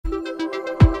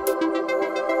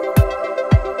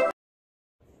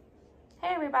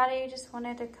everybody, just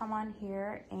wanted to come on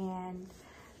here and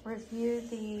review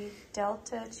the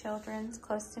Delta Children's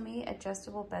Close2Me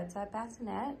adjustable bedside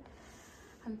bassinet.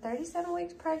 I'm 37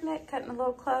 weeks pregnant, cutting a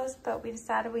little close, but we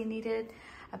decided we needed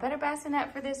a better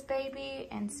bassinet for this baby,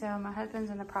 and so my husband's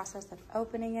in the process of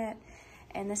opening it,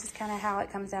 and this is kind of how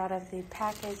it comes out of the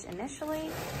package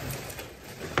initially.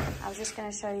 I was just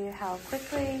going to show you how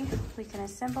quickly we can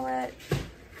assemble it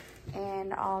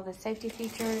and all the safety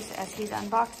features as he's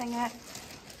unboxing it.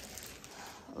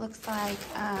 It looks like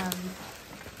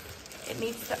it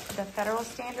meets the federal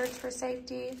standards for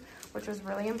safety, which was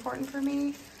really important for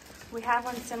me. We had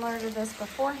one similar to this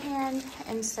beforehand,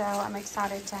 and so I'm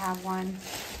excited to have one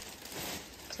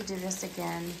to do this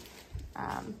again.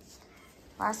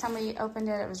 Last time we opened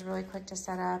it, it was really quick to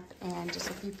set up and just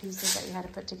a few pieces that you had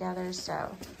to put together,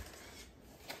 so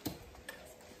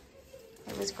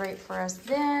it was great for us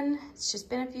then. It's just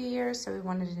been a few years, so we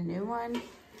wanted a new one.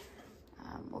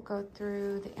 We'll go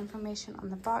through the information on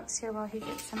the box here while he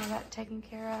gets some of that taken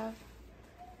care of.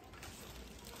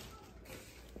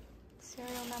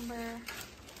 Serial number,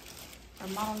 or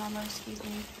model number, excuse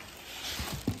me.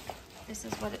 This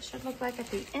is what it should look like at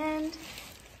the end.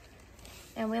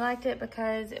 And we liked it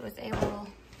because it was able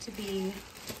to be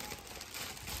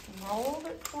rolled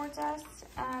towards us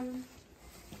and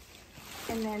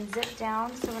then zipped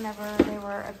down. So whenever they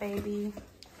were a baby,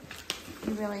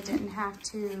 you really didn't have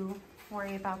to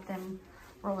worry about them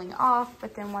rolling off.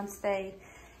 But then once they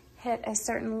hit a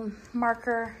certain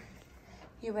marker,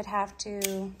 you would have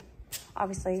to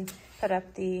obviously put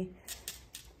up the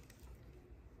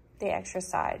extra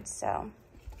sides. So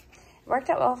it worked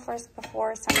out well for us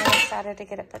before, so I'm really excited to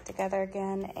get it put together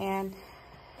again, and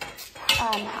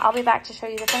I'll be back to show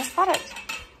you the finished product.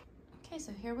 Okay,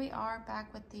 so here we are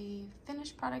back with the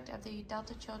finished product of the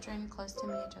Delta Children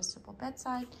Close2Me adjustable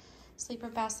bedside sleeper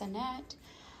bassinet.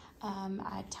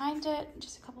 I timed it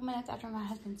just a couple minutes after my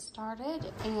husband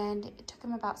started, and it took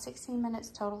him about 16 minutes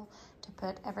total to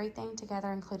put everything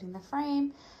together, including the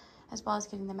frame, as well as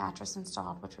getting the mattress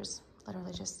installed, which was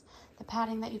literally just the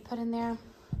padding that you put in there.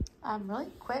 Really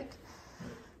quick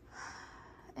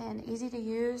and easy to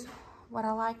use. What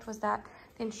I liked was that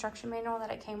the instruction manual that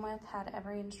it came with had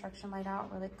every instruction laid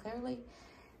out really clearly,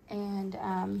 and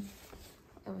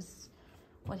it was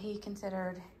what he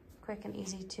considered quick and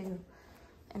easy to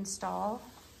install.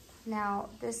 Now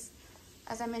this,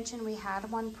 as I mentioned, we had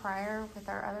one prior with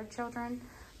our other children,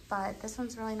 but this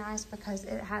one's really nice because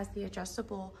it has the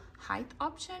adjustable height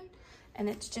option, and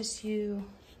it's just you,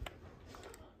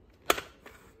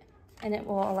 and it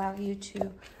will allow you to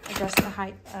adjust the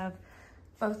height of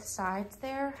both sides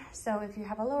there. So if you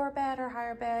have a lower bed or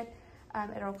higher bed,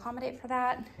 it'll accommodate for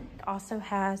that. It also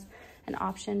has an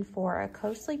option for a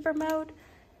co-sleeper mode.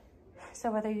 So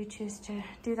whether you choose to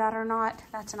do that or not,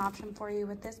 that's an option for you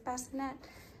with this bassinet.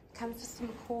 It comes with some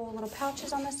cool little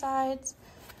pouches on the sides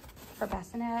for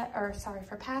bassinet, or sorry,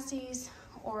 for passies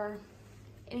or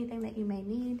anything that you may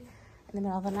need in the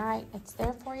middle of the night. It's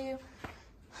there for you.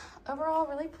 Overall,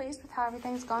 really pleased with how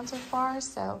everything's gone so far.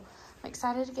 So I'm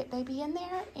excited to get baby in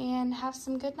there and have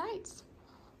some good nights.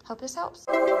 Hope this helps.